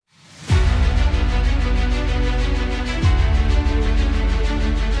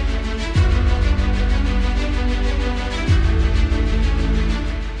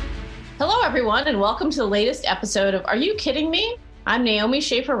everyone, and welcome to the latest episode of Are You Kidding Me? I'm Naomi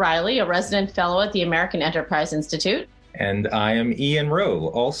Schaefer-Riley, a resident fellow at the American Enterprise Institute. And I am Ian Rowe,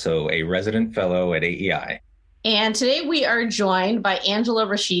 also a resident fellow at AEI. And today we are joined by Angela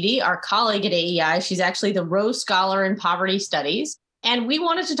Rashidi, our colleague at AEI. She's actually the Rowe Scholar in Poverty Studies. And we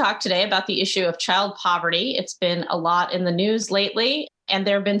wanted to talk today about the issue of child poverty. It's been a lot in the news lately, and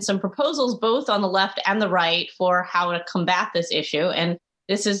there have been some proposals both on the left and the right for how to combat this issue. And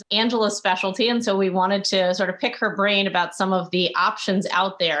this is Angela's specialty, and so we wanted to sort of pick her brain about some of the options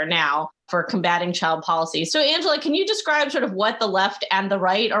out there now for combating child policy. So Angela, can you describe sort of what the left and the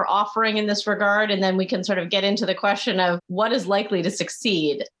right are offering in this regard? And then we can sort of get into the question of what is likely to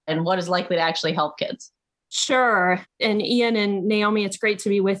succeed and what is likely to actually help kids. Sure. And Ian and Naomi, it's great to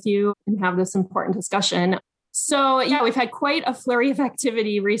be with you and have this important discussion. So yeah, we've had quite a flurry of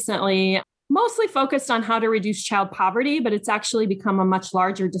activity recently, mostly focused on how to reduce child poverty, but it's actually become a much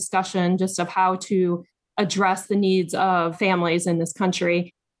larger discussion just of how to address the needs of families in this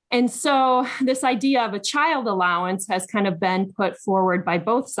country. And so this idea of a child allowance has kind of been put forward by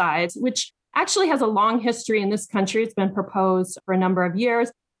both sides, which actually has a long history in this country. It's been proposed for a number of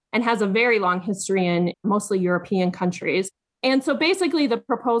years and has a very long history in mostly European countries. And so basically the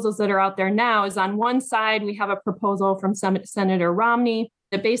proposals that are out there now is on one side, we have a proposal from Senator Romney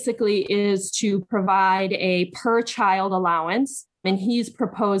that basically is to provide a per child allowance. And he's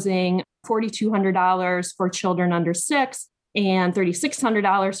proposing $4,200 for children under 6 and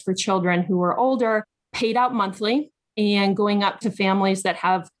 $3,600 for children who are older, paid out monthly, and going up to families that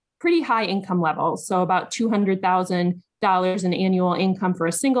have pretty high income levels. So about $200,000 in annual income for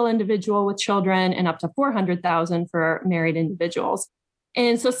a single individual with children and up to $400,000 for married individuals.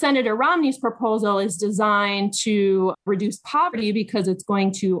 And so Senator Romney's proposal is designed to reduce poverty because it's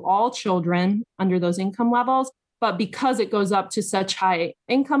going to all children under those income levels. But because it goes up to such high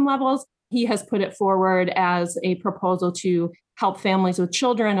income levels, he has put it forward as a proposal to help families with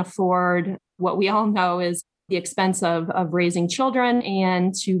children afford what we all know is the expense of raising children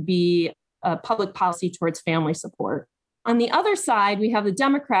and to be a public policy towards family support. On the other side, we have the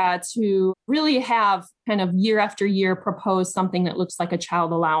Democrats who really have kind of year after year proposed something that looks like a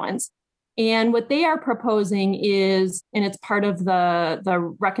child allowance. And what they are proposing is, and it's part of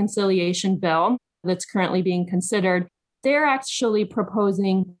the reconciliation bill that's currently being considered, they're actually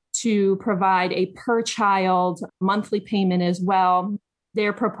proposing to provide a per child monthly payment as well.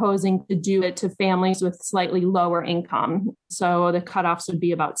 They're proposing to do it to families with slightly lower income. So the cutoffs would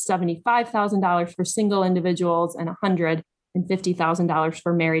be about $75,000 for single individuals and $150,000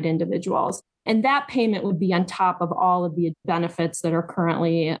 for married individuals. And that payment would be on top of all of the benefits that are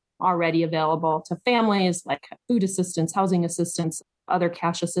currently already available to families, like food assistance, housing assistance, other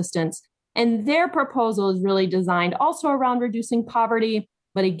cash assistance. And their proposal is really designed also around reducing poverty,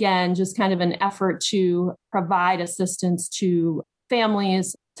 but again, just kind of an effort to provide assistance to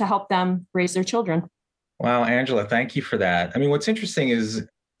families to help them raise their children. Wow, Angela, thank you for that. I mean, what's interesting is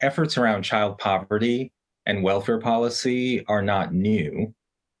efforts around child poverty and welfare policy are not new.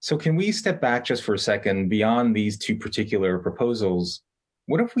 So can we step back just for a second beyond these two particular proposals?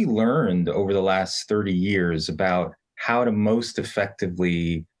 What have we learned over the last 30 years about how to most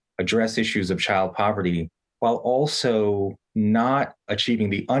effectively address issues of child poverty while also not achieving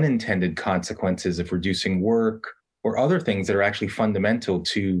the unintended consequences of reducing work or other things that are actually fundamental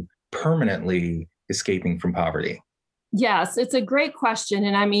to permanently escaping from poverty? Yes, it's a great question.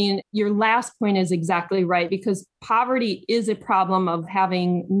 And I mean, your last point is exactly right, because poverty is a problem of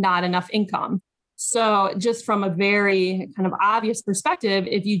having not enough income. So just from a very kind of obvious perspective,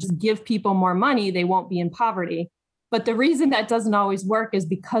 if you just give people more money, they won't be in poverty. But the reason that doesn't always work is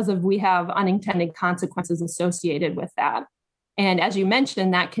because we have unintended consequences associated with that. And as you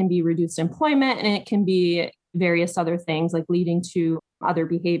mentioned, that can be reduced employment and it can be various other things like leading to other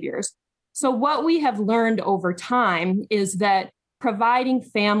behaviors. So what we have learned over time is that providing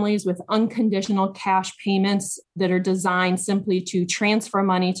families with unconditional cash payments that are designed simply to transfer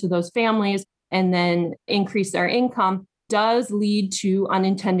money to those families and then increase their income does lead to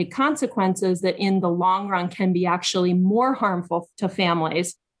unintended consequences that in the long run can be actually more harmful to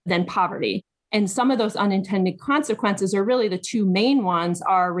families than poverty. And some of those unintended consequences are really the two main ones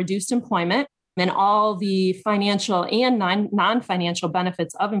are reduced employment and all the financial and non-financial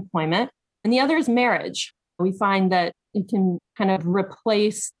benefits of employment. And the other is marriage. We find that it can kind of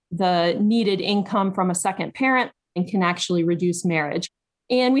replace the needed income from a second parent and can actually reduce marriage.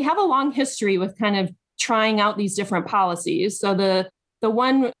 And we have a long history with kind of trying out these different policies. So the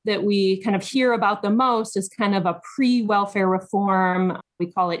one that we kind of hear about the most is kind of a pre-welfare reform.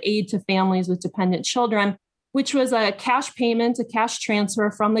 We call it aid to families with dependent children. which was a cash payment, a cash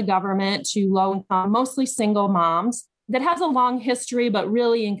transfer from the government to low income, mostly single moms, that has a long history, but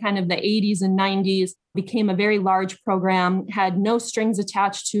really in kind of the 80s and 90s became a very large program, had no strings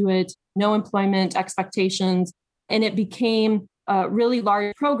attached to it, no employment expectations, and it became a really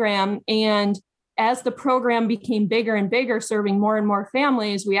large program. And as the program became bigger and bigger, serving more and more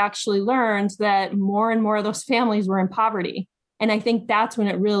families, we actually learned that more and more of those families were in poverty. And I think that's when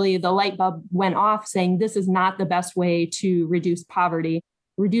the light bulb went off, saying this is not the best way to reduce poverty.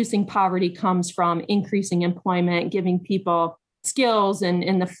 Reducing poverty comes from increasing employment, giving people skills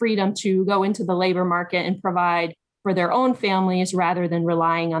and the freedom to go into the labor market and provide for their own families rather than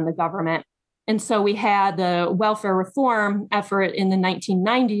relying on the government. And so we had the welfare reform effort in the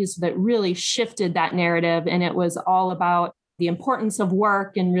 1990s that really shifted that narrative. And it was all about the importance of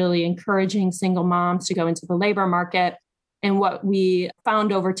work and really encouraging single moms to go into the labor market. And what we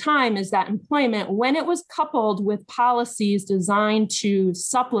found over time is that employment, when it was coupled with policies designed to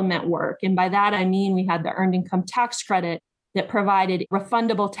supplement work, and by that I mean we had the earned income tax credit that provided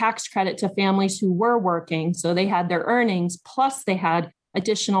refundable tax credit to families who were working. So they had their earnings, plus they had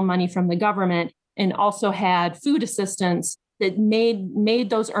additional money from the government, and also had food assistance that made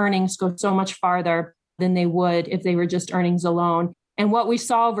those earnings go so much farther than they would if they were just earnings alone. And what we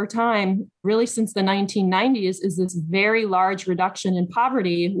saw over time, really since the 1990s, is this very large reduction in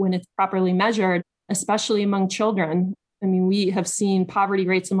poverty when it's properly measured, especially among children. I mean, we have seen poverty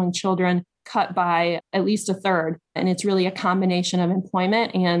rates among children cut by at least a third. And it's really a combination of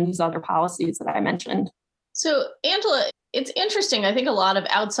employment and these other policies that I mentioned. So, Angela, it's interesting. I think a lot of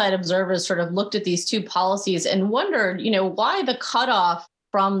outside observers sort of looked at these two policies and wondered, why the cutoff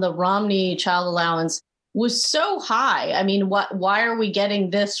from the Romney child allowance was so high. I mean, why are we getting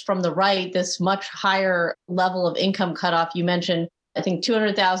this from the right, this much higher level of income cutoff? You mentioned, I think,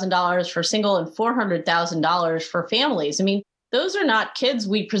 $200,000 for single and $400,000 for families. I mean, those are not kids,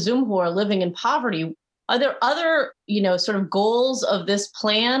 we presume, who are living in poverty. Are there other, sort of goals of this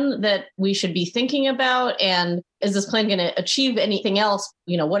plan that we should be thinking about? And is this plan going to achieve anything else?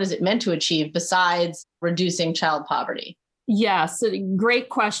 What is it meant to achieve besides reducing child poverty? Yes, great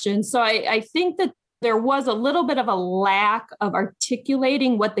question. So I think that there was a little bit of a lack of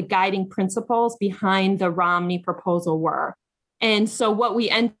articulating what the guiding principles behind the Romney proposal were. And so what we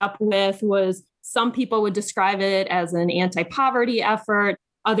ended up with was some people would describe it as an anti-poverty effort.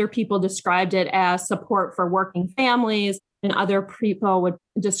 Other people described it as support for working families. And other people would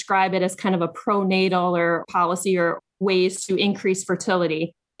describe it as kind of a pro-natal or policy or ways to increase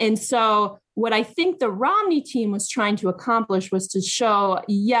fertility. And so what I think the Romney team was trying to accomplish was to show,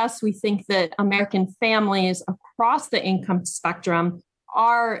 yes, we think that American families across the income spectrum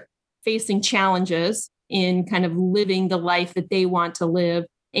are facing challenges in kind of living the life that they want to live.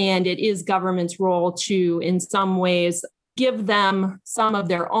 And it is government's role to, in some ways, give them some of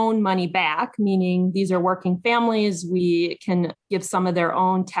their own money back, meaning these are working families. We can give some of their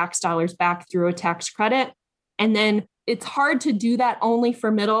own tax dollars back through a tax credit. And then it's hard to do that only for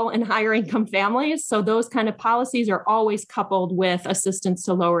middle and higher income families. So those kind of policies are always coupled with assistance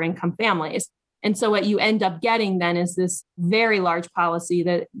to lower income families. And so what you end up getting then is this very large policy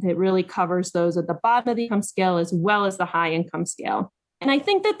that really covers those at the bottom of the income scale as well as the high income scale. And I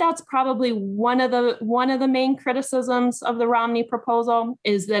think that that's probably one of the main criticisms of the Romney proposal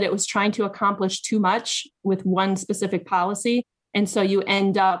is that it was trying to accomplish too much with one specific policy. And so you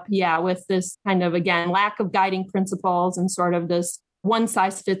end up, with this kind of, again, lack of guiding principles and sort of this one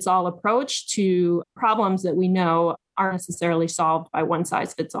size fits all approach to problems that we know aren't necessarily solved by one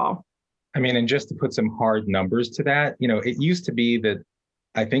size fits all. I mean, and just to put some hard numbers to that, it used to be that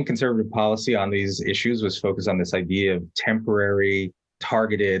I think conservative policy on these issues was focused on this idea of temporary,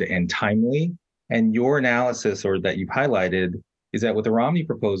 targeted, and timely. And your analysis, or that you've highlighted, is that with the Romney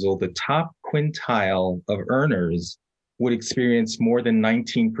proposal, the top quintile of earners would experience more than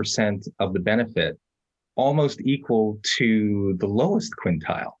 19% of the benefit, almost equal to the lowest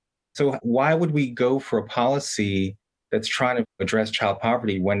quintile. So why would we go for a policy that's trying to address child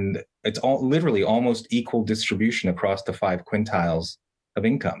poverty when it's literally almost equal distribution across the 5 quintiles of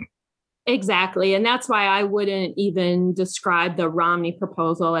income? Exactly. And that's why I wouldn't even describe the Romney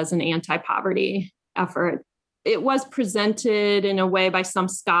proposal as an anti-poverty effort. It was presented in a way by some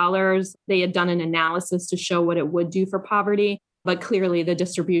scholars. They had done an analysis to show what it would do for poverty, but clearly the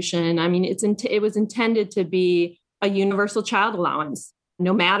distribution, I mean, it was intended to be a universal child allowance.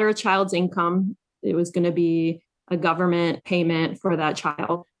 No matter a child's income, it was going to be a government payment for that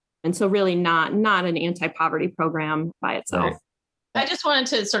child. And so really not an anti-poverty program by itself. Right. I just wanted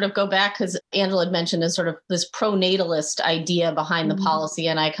to sort of go back because Angela had mentioned as sort of this pro-natalist idea behind the policy.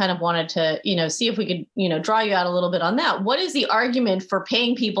 And I kind of wanted to, see if we could, draw you out a little bit on that. What is the argument for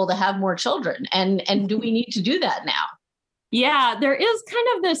paying people to have more children? And do we need to do that now? Yeah, there is kind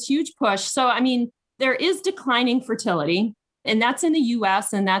of this huge push. So, I mean, there is declining fertility, and that's in the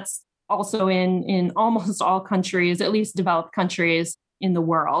US, and that's also in almost all countries, at least developed countries in the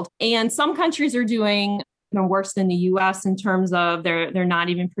world. And some countries are doing worse than the US in terms of they're not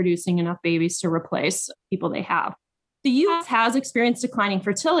even producing enough babies to replace people they have. The US has experienced declining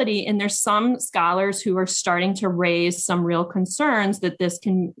fertility, and there's some scholars who are starting to raise some real concerns that this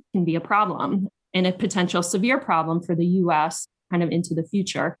can be a problem and a potential severe problem for the US kind of into the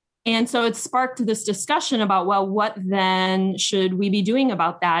future. And so it sparked this discussion about, well, what then should we be doing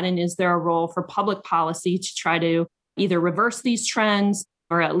about that? And is there a role for public policy to try to either reverse these trends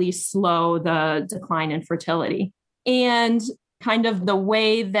or at least slow the decline in fertility? And kind of the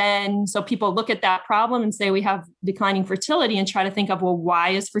way then, so people look at that problem and say we have declining fertility and try to think of, well, why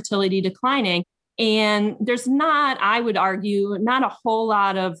is fertility declining? And there's not, I would argue, not a whole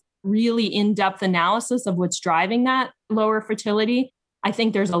lot of really in-depth analysis of what's driving that lower fertility. I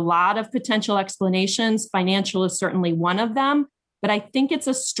think there's a lot of potential explanations. Financial is certainly one of them. But I think it's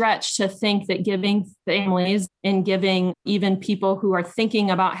a stretch to think that giving families and giving even people who are thinking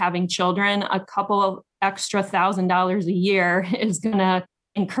about having children a couple of extra $1,000 a year is going to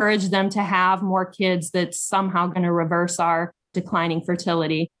encourage them to have more kids that's somehow going to reverse our declining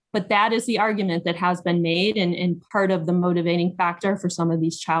fertility. But that is the argument that has been made and part of the motivating factor for some of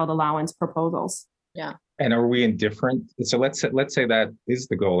these child allowance proposals. Yeah. And are we indifferent? So let's say that is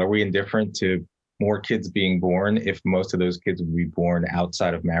the goal. Are we indifferent to more kids being born if most of those kids would be born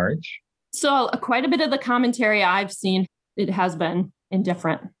outside of marriage? So quite a bit of the commentary I've seen, it has been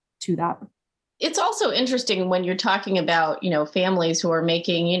indifferent to that. It's also interesting when you're talking about, families who are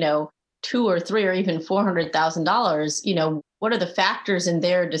making, $200,000 or $300,000 or even $400,000, what are the factors in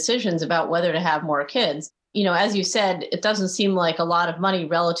their decisions about whether to have more kids? As you said, it doesn't seem like a lot of money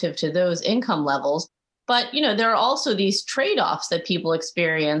relative to those income levels. But, there are also these trade-offs that people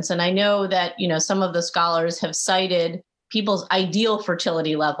experience. And I know that, some of the scholars have cited people's ideal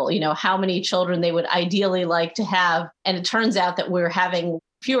fertility level, how many children they would ideally like to have. And it turns out that we're having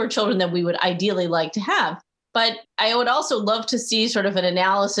fewer children than we would ideally like to have. But I would also love to see sort of an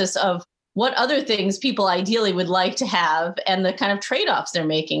analysis of what other things people ideally would like to have and the kind of trade-offs they're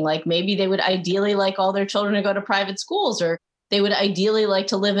making. Like maybe they would ideally like all their children to go to private schools, or they would ideally like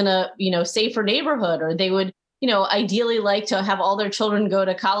to live in a, safer neighborhood, or they would, ideally like to have all their children go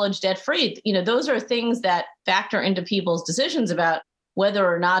to college debt-free. Those are things that factor into people's decisions about whether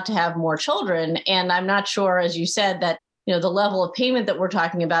or not to have more children. And I'm not sure, as you said, that, the level of payment that we're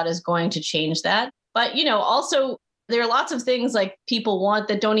talking about is going to change that. But, also there are lots of things like people want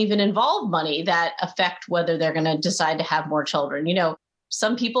that don't even involve money that affect whether they're going to decide to have more children.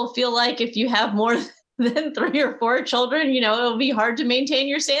 Some people feel like if you have more than 3 or 4 children, it'll be hard to maintain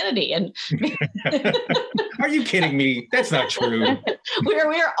your sanity. And are you kidding me? That's not true.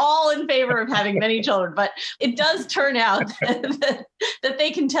 We're all in favor of having many children, but it does turn out that they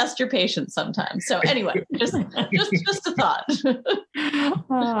can test your patience sometimes. So anyway, just a thought.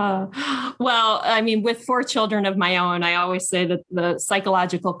 Well, I mean, with 4 children of my own, I always say that the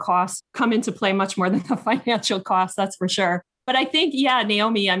psychological costs come into play much more than the financial costs, that's for sure. But I think,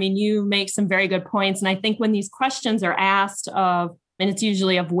 Naomi, I mean, you make some very good points. And I think when these questions are asked and it's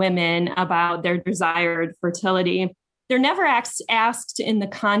usually of women about their desired fertility, they're never asked in the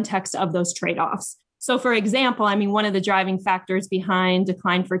context of those trade-offs. So for example, I mean, one of the driving factors behind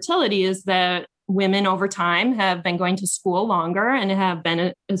declined fertility is that women over time have been going to school longer and have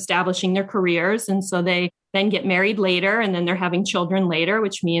been establishing their careers. And so they then get married later, and then they're having children later,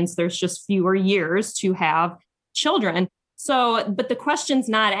 which means there's just fewer years to have children. So, but the question's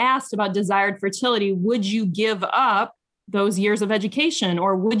not asked about desired fertility. Would you give up those years of education,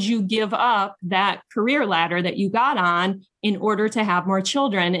 or would you give up that career ladder that you got on in order to have more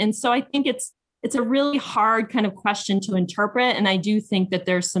children? And so I think it's a really hard kind of question to interpret. And I do think that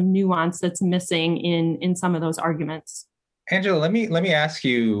there's some nuance that's missing in some of those arguments. Angela, let me ask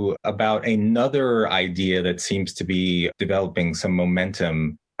you about another idea that seems to be developing some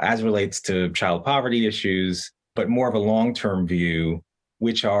momentum as relates to child poverty issues, but more of a long-term view,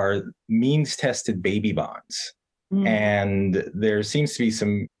 which are means-tested baby bonds. And there seems to be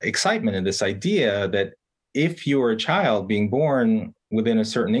some excitement in this idea that if you're a child being born within a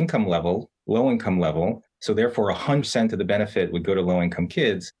certain income level, low income level, so therefore 100% of the benefit would go to low-income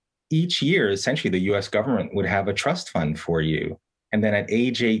kids, each year, essentially, the US government would have a trust fund for you. And then at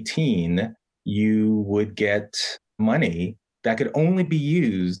age 18, you would get money that could only be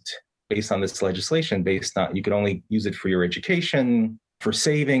used based on this legislation, you could only use it for your education, for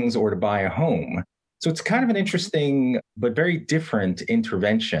savings, or to buy a home. So it's kind of an interesting, but very different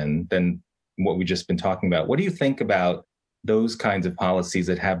intervention than what we've just been talking about. What do you think about those kinds of policies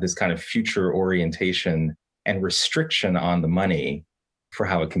that have this kind of future orientation and restriction on the money for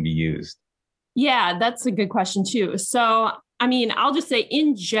how it can be used? Yeah, that's a good question too. So, I mean, I'll just say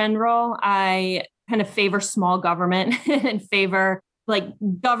in general, I kind of favor small government and favor like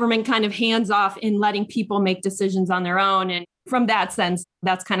government kind of hands off in letting people make decisions on their own. And from that sense,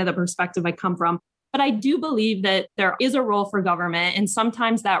 that's kind of the perspective I come from. But I do believe that there is a role for government. And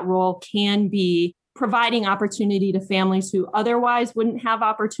sometimes that role can be providing opportunity to families who otherwise wouldn't have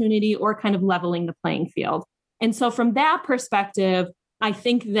opportunity, or kind of leveling the playing field. And so from that perspective, I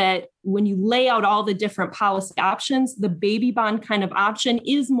think that when you lay out all the different policy options, the baby bond kind of option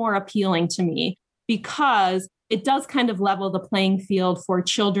is more appealing to me, because it does kind of level the playing field for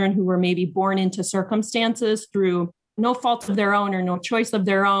children who were maybe born into circumstances through no fault of their own or no choice of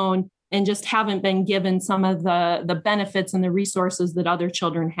their own, and just haven't been given some of the benefits and the resources that other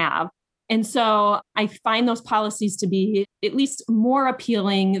children have. And so I find those policies to be at least more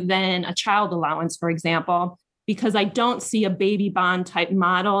appealing than a child allowance, for example, because I don't see a baby bond type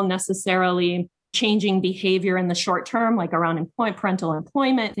model necessarily changing behavior in the short term, like around parental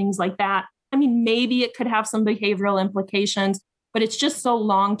employment, things like that. I mean, maybe it could have some behavioral implications, but it's just so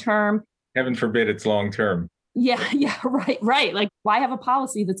long term. Heaven forbid it's long term. Yeah, right. Like, why have a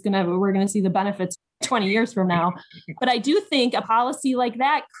policy we're going to see the benefits 20 years from now? But I do think a policy like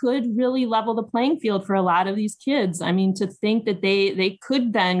that could really level the playing field for a lot of these kids. I mean, to think that they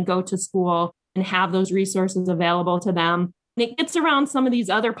could then go to school and have those resources available to them. And it gets around some of these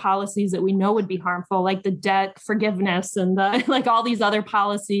other policies that we know would be harmful, like the debt forgiveness and like all these other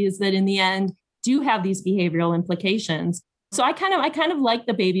policies that in the end do have these behavioral implications. So I kind of like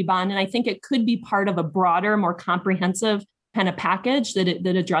the baby bond, and I think it could be part of a broader, more comprehensive kind of package that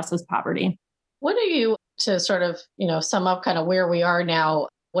addresses poverty. What do you, to sort of, sum up kind of where we are now,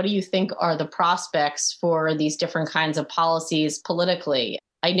 what do you think are the prospects for these different kinds of policies politically?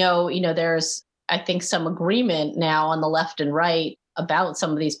 I know, there's, I think, some agreement now on the left and right about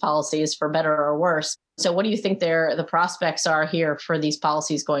some of these policies, for better or worse. So what do you think the prospects are here for these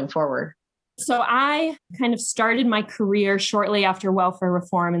policies going forward? So I kind of started my career shortly after welfare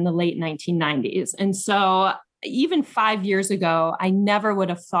reform in the late 1990s. And so even 5 years ago, I never would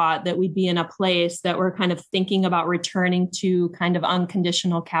have thought that we'd be in a place that we're kind of thinking about returning to kind of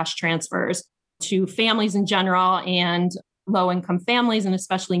unconditional cash transfers to families in general and low-income families, and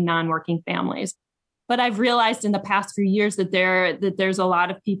especially non-working families. But I've realized in the past few years that there's a lot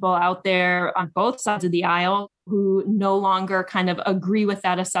of people out there on both sides of the aisle who no longer kind of agree with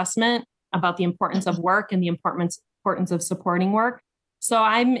that assessment about the importance of work and the importance of supporting work. So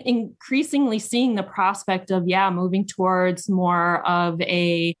I'm increasingly seeing the prospect of, moving towards more of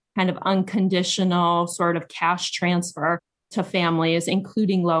a kind of unconditional sort of cash transfer to families,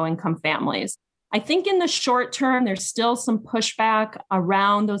 including low-income families. I think in the short term, there's still some pushback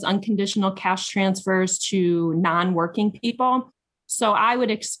around those unconditional cash transfers to non-working people. So I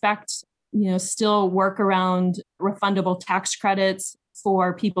would expect, still work around refundable tax credits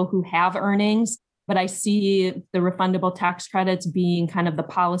for people who have earnings. But I see the refundable tax credits being kind of the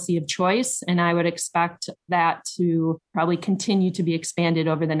policy of choice. And I would expect that to probably continue to be expanded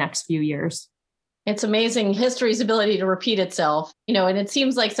over the next few years. It's amazing history's ability to repeat itself, and it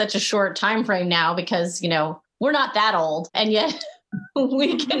seems like such a short time frame now because, we're not that old. And yet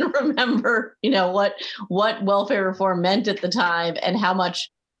we can remember, what welfare reform meant at the time and how much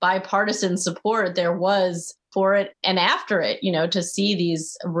bipartisan support there was for it and after it, to see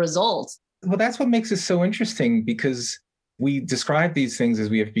these results. Well, that's what makes it so interesting, because we describe these things as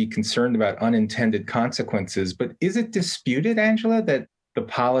we have to be concerned about unintended consequences. But is it disputed, Angela, that the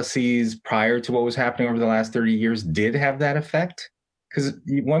policies prior to what was happening over the last 30 years did have that effect? Because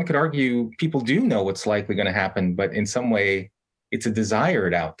one could argue people do know what's likely going to happen, but in some way, it's a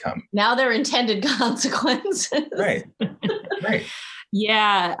desired outcome. Now they're intended consequences. Right.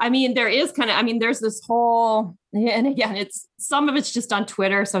 Yeah. I mean, there is there's this whole, and again, some of it's just on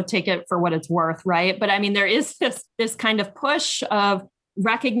Twitter, so take it for what it's worth, right? But I mean, there is this kind of push of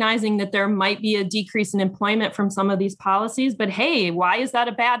recognizing that there might be a decrease in employment from some of these policies, but hey, why is that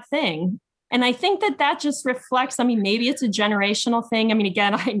a bad thing? And I think that just reflects, maybe it's a generational thing.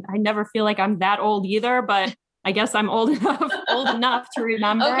 Again, I never feel like I'm that old either, but I guess I'm old enough to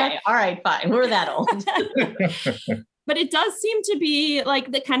remember. Okay. All right, fine. We're that old. But it does seem to be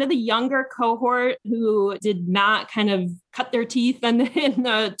like the kind of the younger cohort who did not kind of cut their teeth in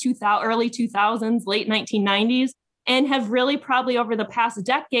the early 2000s, late 1990s. and have really probably over the past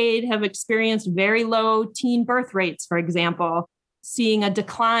decade have experienced very low teen birth rates, for example, seeing a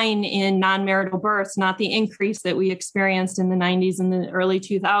decline in non-marital births, not the increase that we experienced in the 90s and the early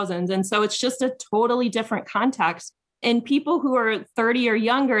 2000s. And so it's just a totally different context. And people who are 30 or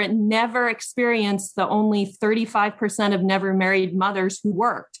younger never experienced the only 35% of never married mothers who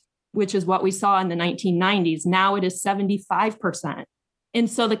worked, which is what we saw in the 1990s. Now it is 75%. And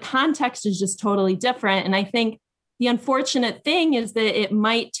so the context is just totally different. And I think the unfortunate thing is that it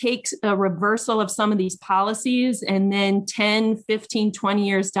might take a reversal of some of these policies, and then 10, 15, 20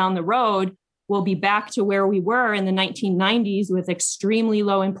 years down the road, we'll be back to where we were in the 1990s with extremely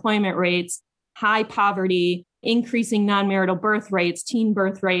low employment rates, high poverty, increasing non-marital birth rates, teen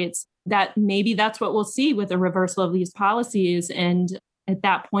birth rates. That maybe that's what we'll see with a reversal of these policies. And at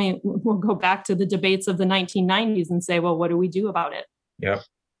that point, we'll go back to the debates of the 1990s and say, well, what do we do about it? Yep.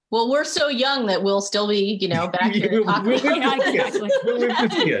 Well, we're so young that we'll still be, back here talking. We'll live to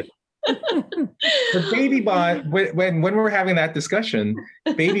see it. The baby bond, when we're having that discussion,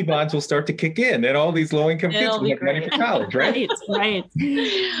 baby bonds will start to kick in, and all these low-income kids will have money for college, right? Right.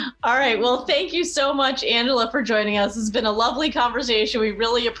 All right. Well, thank you so much, Angela, for joining us. It's been a lovely conversation. We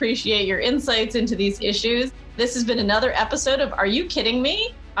really appreciate your insights into these issues. This has been another episode of Are You Kidding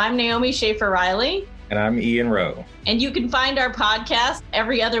Me? I'm Naomi Schaefer-Riley. And I'm Ian Rowe. And you can find our podcast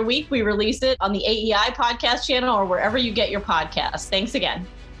every other week. We release it on the AEI podcast channel or wherever you get your podcasts. Thanks again.